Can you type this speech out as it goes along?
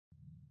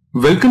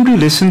Welcome to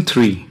Lesson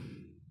 3.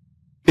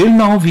 Till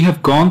now we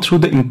have gone through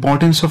the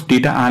importance of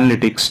data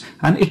analytics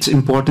and its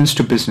importance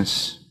to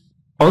business.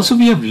 Also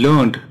we have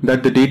learned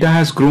that the data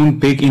has grown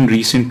big in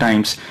recent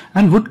times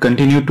and would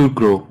continue to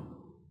grow.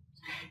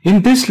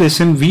 In this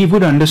lesson we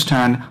would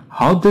understand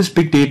how this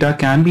big data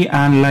can be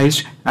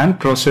analyzed and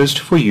processed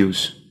for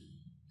use.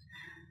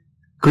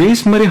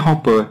 Grace Murray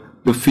Hopper,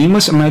 the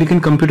famous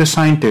American computer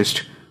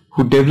scientist,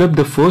 who developed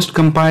the first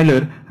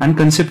compiler and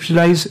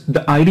conceptualized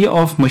the idea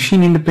of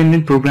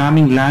machine-independent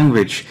programming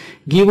language,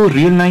 gave a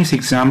real nice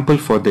example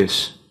for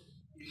this.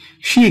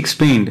 She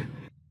explained,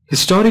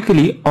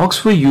 historically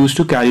ox were used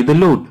to carry the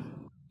load,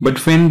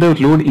 but when the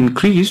load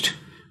increased,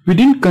 we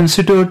didn't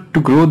consider to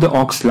grow the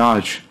ox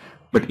large,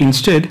 but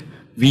instead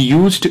we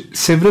used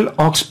several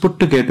ox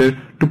put together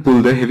to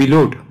pull the heavy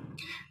load.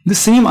 The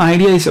same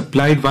idea is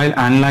applied while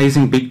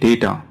analyzing big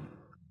data.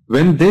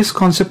 When this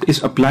concept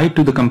is applied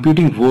to the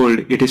computing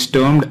world, it is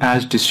termed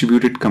as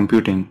distributed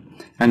computing,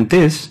 and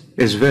this,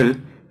 as well,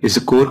 is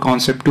the core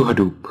concept to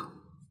Hadoop.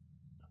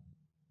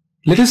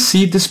 Let us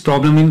see this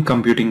problem in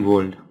computing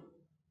world.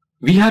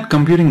 We had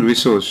computing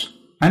resource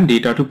and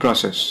data to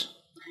process.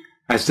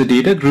 As the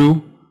data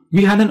grew,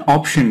 we had an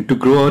option to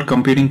grow our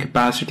computing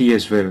capacity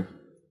as well.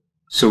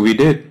 So we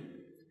did.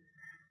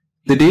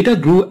 The data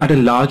grew at a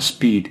large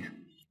speed.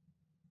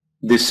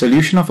 This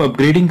solution of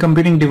upgrading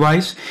computing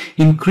device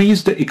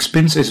increased the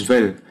expense as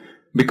well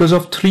because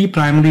of three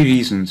primary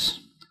reasons.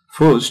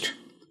 First,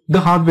 the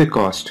hardware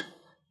cost.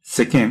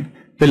 Second,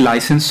 the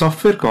licensed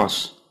software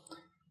cost.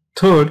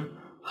 Third,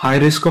 high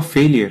risk of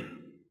failure.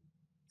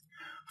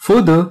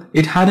 Further,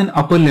 it had an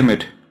upper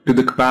limit to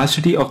the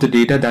capacity of the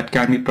data that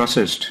can be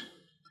processed.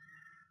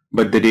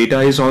 But the data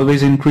is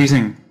always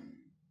increasing.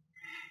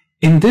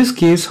 In this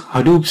case,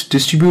 Hadoop's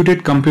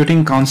distributed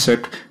computing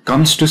concept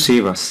comes to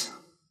save us.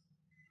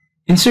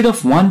 Instead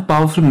of one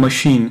powerful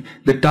machine,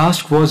 the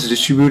task was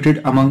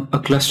distributed among a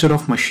cluster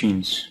of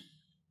machines.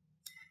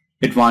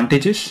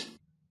 Advantages?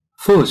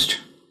 First,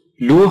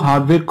 lower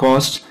hardware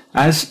costs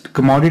as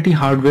commodity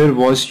hardware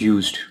was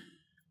used.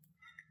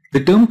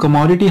 The term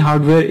commodity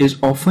hardware is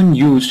often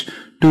used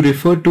to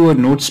refer to a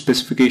node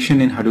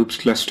specification in Hadoop's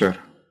cluster.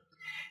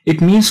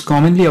 It means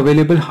commonly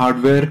available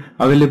hardware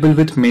available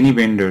with many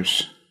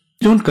vendors.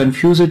 Don't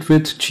confuse it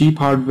with cheap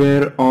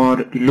hardware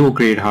or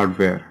low-grade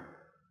hardware.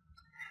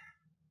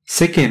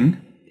 Second,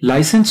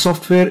 licensed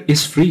software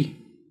is free.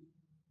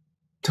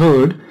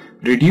 Third,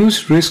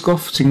 reduced risk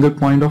of single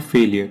point of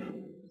failure.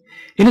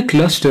 In a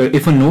cluster,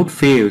 if a node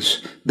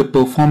fails, the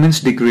performance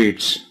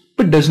degrades,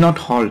 but does not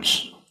halt,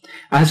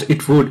 as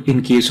it would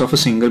in case of a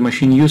single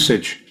machine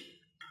usage.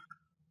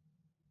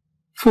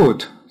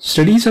 Fourth,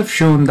 studies have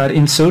shown that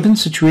in certain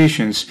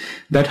situations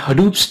that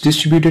Hadoop's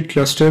distributed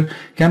cluster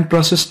can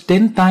process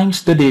 10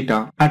 times the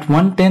data at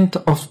 1/10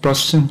 of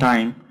processing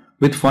time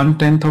with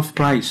 1/10 of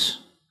price.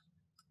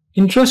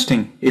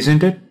 Interesting,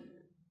 isn't it?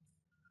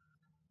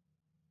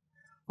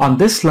 On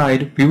this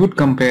slide, we would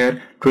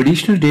compare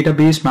traditional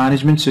database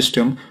management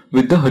system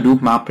with the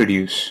Hadoop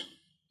MapReduce.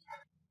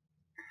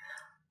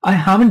 I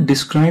haven't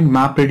described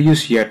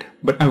MapReduce yet,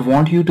 but I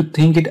want you to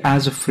think it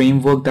as a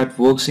framework that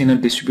works in a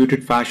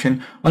distributed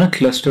fashion on a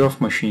cluster of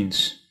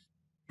machines.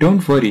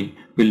 Don't worry,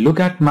 we'll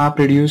look at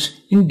MapReduce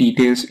in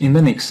details in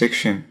the next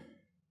section.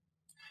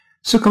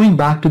 So coming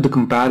back to the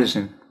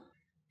comparison.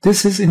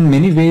 This is in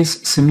many ways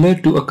similar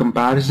to a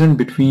comparison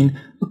between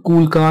a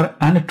cool car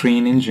and a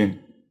train engine.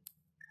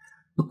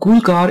 A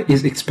cool car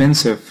is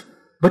expensive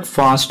but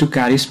fast to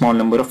carry a small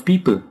number of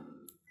people.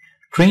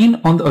 Train,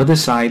 on the other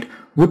side,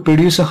 would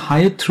produce a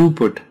higher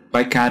throughput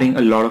by carrying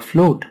a lot of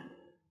load.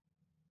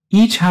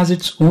 Each has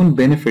its own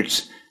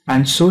benefits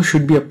and so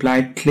should be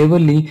applied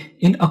cleverly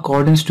in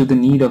accordance to the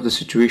need of the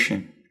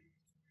situation.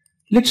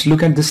 Let's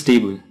look at this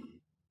table.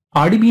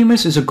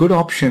 RDBMS is a good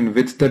option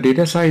with the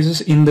data sizes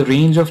in the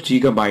range of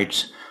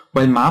gigabytes,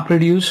 while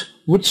MapReduce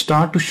would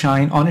start to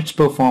shine on its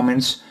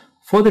performance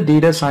for the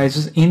data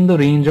sizes in the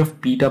range of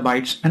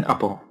petabytes and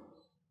upper.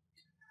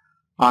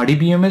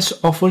 RDBMS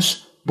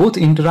offers both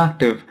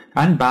interactive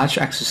and batch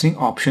accessing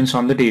options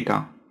on the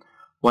data,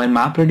 while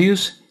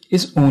MapReduce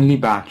is only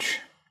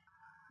batch.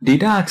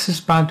 Data access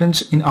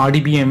patterns in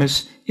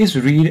RDBMS is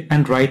read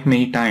and write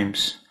many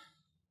times,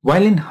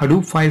 while in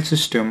Hadoop file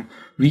system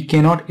we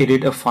cannot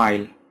edit a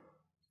file.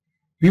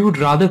 We would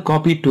rather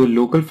copy it to a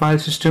local file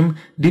system,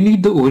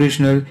 delete the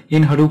original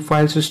in Hadoop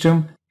file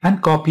system,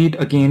 and copy it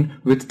again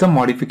with the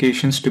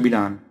modifications to be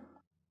done.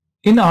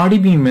 In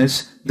RDBMS,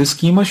 the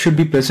schema should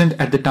be present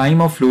at the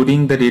time of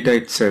loading the data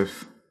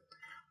itself,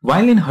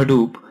 while in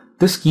Hadoop,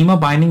 the schema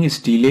binding is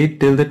delayed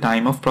till the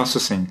time of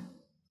processing.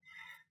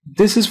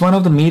 This is one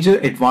of the major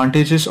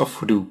advantages of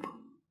Hadoop.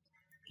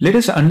 Let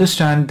us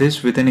understand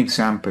this with an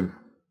example.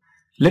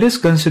 Let us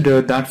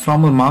consider that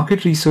from a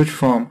market research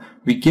firm,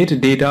 we get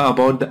data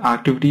about the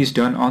activities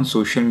done on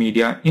social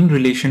media in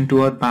relation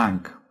to our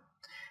bank.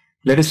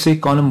 Let us say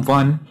column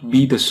 1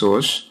 be the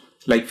source,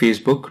 like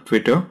Facebook,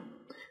 Twitter,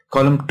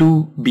 column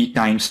 2 be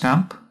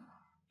timestamp,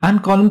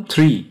 and column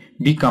 3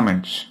 be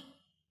comments.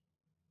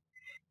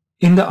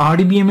 In the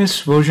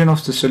RDBMS version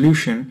of the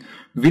solution,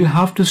 we'll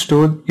have to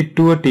store it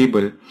to a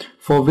table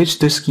for which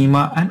the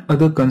schema and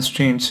other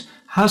constraints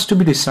has to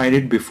be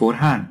decided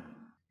beforehand.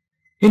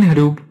 In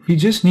Hadoop, we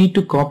just need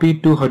to copy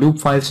it to Hadoop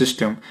file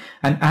system,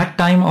 and at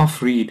time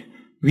of read,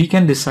 we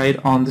can decide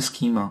on the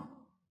schema.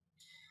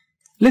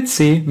 Let's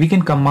say we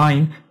can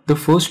combine the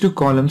first two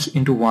columns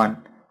into one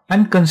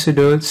and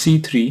consider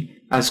C3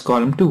 as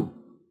column 2.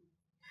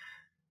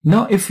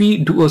 Now if we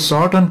do a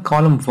sort on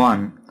column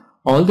 1,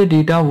 all the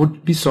data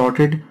would be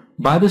sorted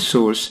by the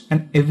source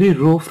and every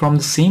row from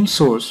the same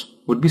source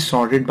would be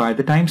sorted by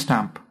the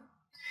timestamp.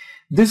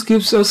 This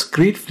gives us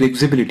great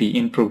flexibility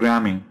in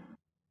programming.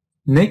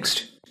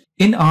 Next,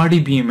 in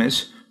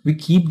RDBMS, we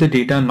keep the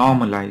data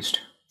normalized,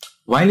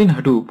 while in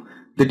Hadoop,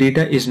 the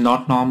data is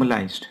not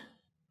normalized.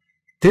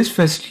 This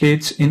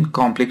facilitates in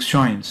complex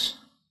joins.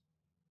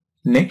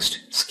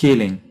 Next,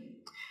 scaling.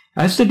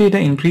 As the data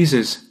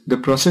increases, the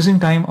processing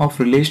time of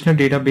relational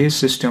database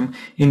system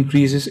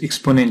increases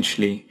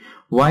exponentially,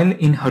 while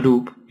in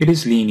Hadoop it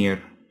is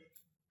linear.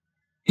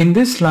 In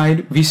this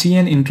slide, we see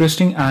an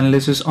interesting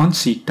analysis on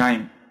seek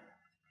time.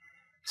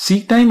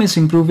 Seek time is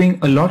improving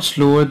a lot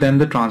slower than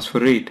the transfer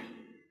rate.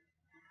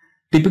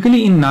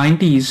 Typically in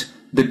 90s,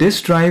 the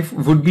disk drive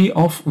would be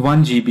of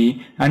 1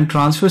 GB and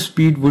transfer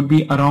speed would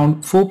be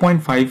around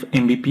 4.5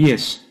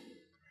 Mbps.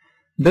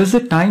 Thus the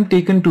time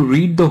taken to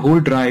read the whole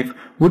drive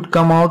would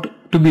come out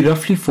to be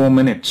roughly 4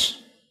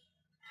 minutes.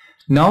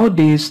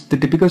 Nowadays, the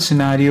typical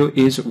scenario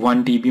is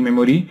 1 TB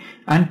memory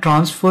and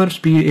transfer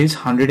speed is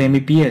 100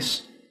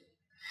 Mbps.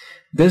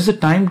 Thus the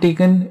time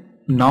taken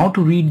now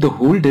to read the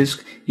whole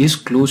disk is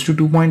close to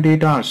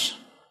 2.8 hours.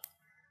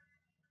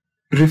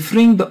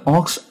 Referring the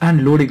aux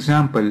and load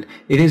example,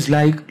 it is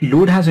like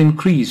load has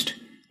increased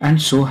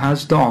and so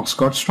has the aux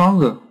got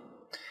stronger.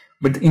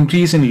 But the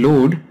increase in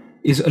load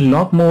is a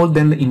lot more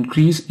than the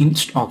increase in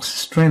aux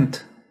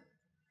strength.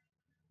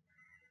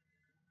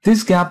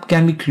 This gap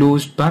can be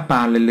closed by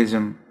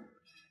parallelism.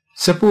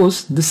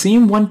 Suppose the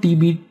same 1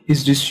 TB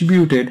is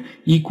distributed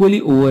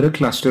equally over a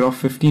cluster of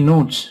 50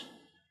 nodes.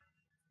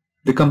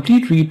 The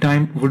complete read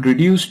time would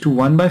reduce to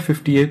 1 by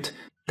 50th,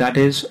 that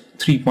is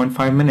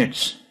 3.5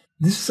 minutes.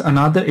 This is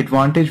another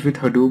advantage with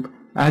Hadoop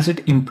as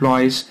it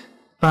employs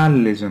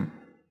parallelism.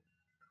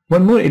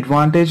 One more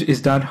advantage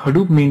is that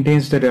Hadoop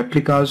maintains the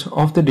replicas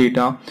of the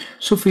data,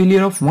 so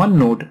failure of one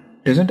node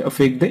doesn't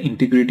affect the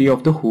integrity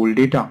of the whole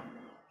data.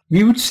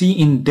 We would see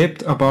in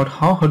depth about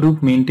how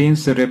Hadoop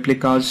maintains the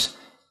replicas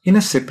in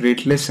a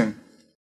separate lesson.